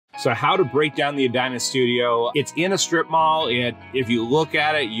So how to break down the Edina studio. It's in a strip mall. If you look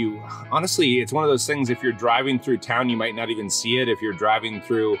at it, honestly, it's one of those things, if you're driving through town, you might not even see it. If you're driving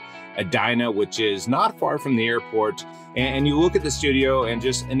through Edina, which is not far from the airport, and you look at the studio and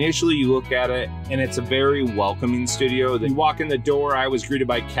just initially you look at it and it's a very welcoming studio. You walk in the door, I was greeted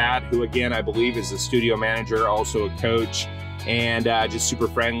by Kat, who again, I believe is the studio manager, also a coach, and just super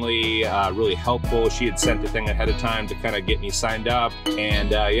friendly, really helpful. She had sent the thing ahead of time to kind of get me signed up, and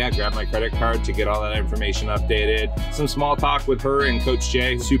yeah, grab my credit card to get all that information updated. Some small talk with her and Coach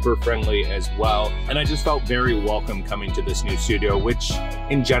Jay, super friendly as well. And I just felt very welcome coming to this new studio, which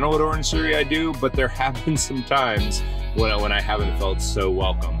in general at Orangetheory I do, but there have been some times when I haven't felt so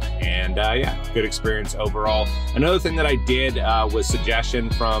welcome. And yeah, good experience overall. Another thing that I did was suggestion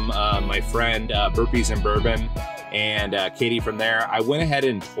from my friend Burpees and Bourbon and Katie from there. I went ahead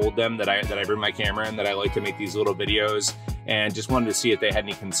and told them that I bring my camera in, that I like to make these little videos, and just wanted to see if they had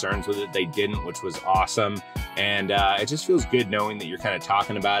any concerns with it. They didn't, which was awesome. And it just feels good knowing that you're kind of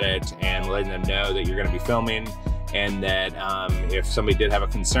talking about it and letting them know that you're gonna be filming, and that if somebody did have a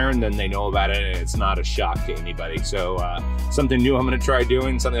concern, then they know about it and it's not a shock to anybody. So something new I'm gonna try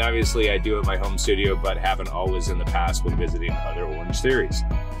doing, something obviously I do at my home studio, but haven't always in the past when visiting other Orangetheories.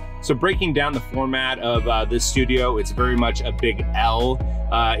 So breaking down the format of this studio, it's very much a big L.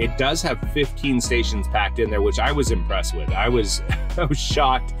 It does have 15 stations packed in there, which I was impressed with. I was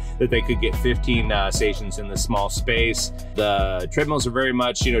shocked that they could get 15 stations in this small space. The treadmills are very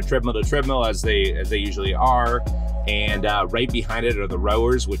much, treadmill to treadmill as they usually are. And right behind it are the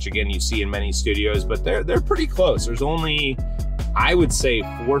rowers, which again, you see in many studios, but they're pretty close. There's only, I would say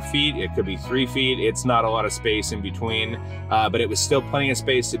 4 feet, it could be 3 feet. It's not a lot of space in between, but it was still plenty of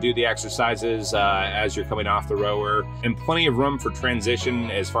space to do the exercises as you're coming off the rower, and plenty of room for transition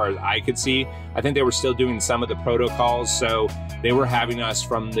as far as I could see. I think they were still doing some of the protocols. So they were having us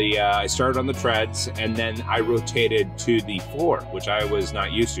from I started on the treads and then I rotated to the floor, which I was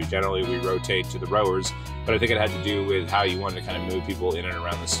not used to. Generally we rotate to the rowers, but I think it had to do with how you wanted to kind of move people in and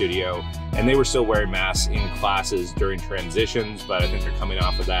around the studio. And they were still wearing masks in classes during transitions, but I think they're coming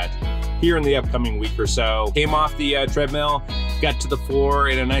off of that here in the upcoming week or so. Came off the treadmill, got to the floor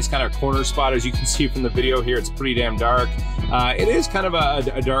in a nice kind of corner spot. As you can see from the video here, it's pretty damn dark. It is kind of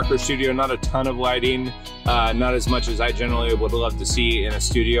a darker studio, not a ton of lighting, not as much as I generally would love to see in a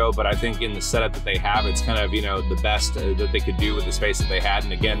studio, but I think in the setup that they have, it's kind of, the best that they could do with the space that they had.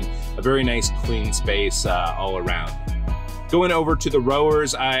 And again, a very nice clean space all around. Going over to the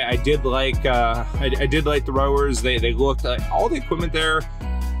rowers, I did like the rowers. They looked like all the equipment there,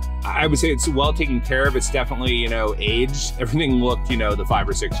 I would say it's well taken care of. It's definitely, aged. Everything looked, the 5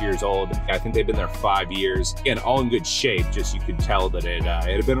 or 6 years old. I think they've been there 5 years. Again, all in good shape. Just you could tell that it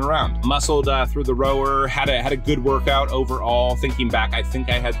had been around. Muscled through the rower. Had a good workout overall. Thinking back, I think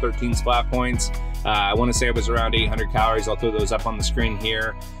I had 13 splat points. I want to say it was around 800 calories. I'll throw those up on the screen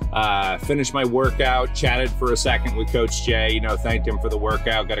here. Finished my workout, chatted for a second with Coach Jay, thanked him for the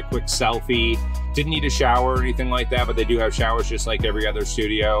workout, got a quick selfie. Didn't need a shower or anything like that, but they do have showers just like every other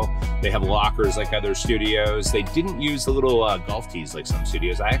studio. They have lockers like other studios. They didn't use the little golf tees like some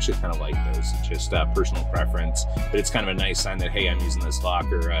studios. I actually kind of like those. It's just personal preference, but it's kind of a nice sign that, hey, I'm using this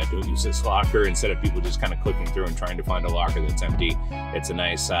locker, don't use this locker, instead of people just kind of clicking through and trying to find a locker that's empty. It's a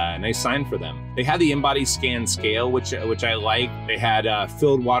nice sign for them. They had the in-body scan scale, which I like. They had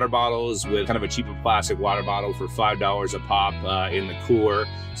filled water bottles with kind of a cheaper plastic water bottle for $5 a pop in the cooler.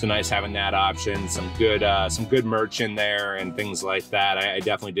 So nice having that option. Some good merch in there and things like that. I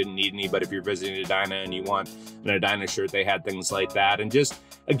definitely didn't need any, but if you're visiting Edina and you want an Edina shirt, they had things like that. And just,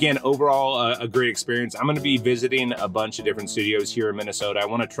 again, overall, a great experience. I'm going to be visiting a bunch of different studios here in Minnesota. I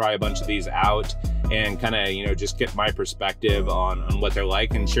want to try a bunch of these out and kind of, just get my perspective on what they're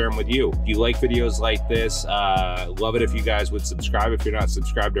like and share them with you. If you like videos like this, love it if you guys would subscribe if you're not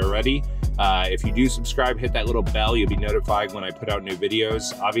subscribed already. If you do subscribe, hit that little bell. You'll be notified when I put out new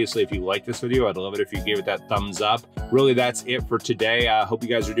videos. Obviously, if you like this video, I'd love it if you gave it that thumbs up. Really, that's it for today. Hope you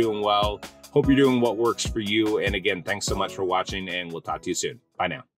guys are doing well. Hope you're doing what works for you. And again, thanks so much for watching, and we'll talk to you soon. Bye now.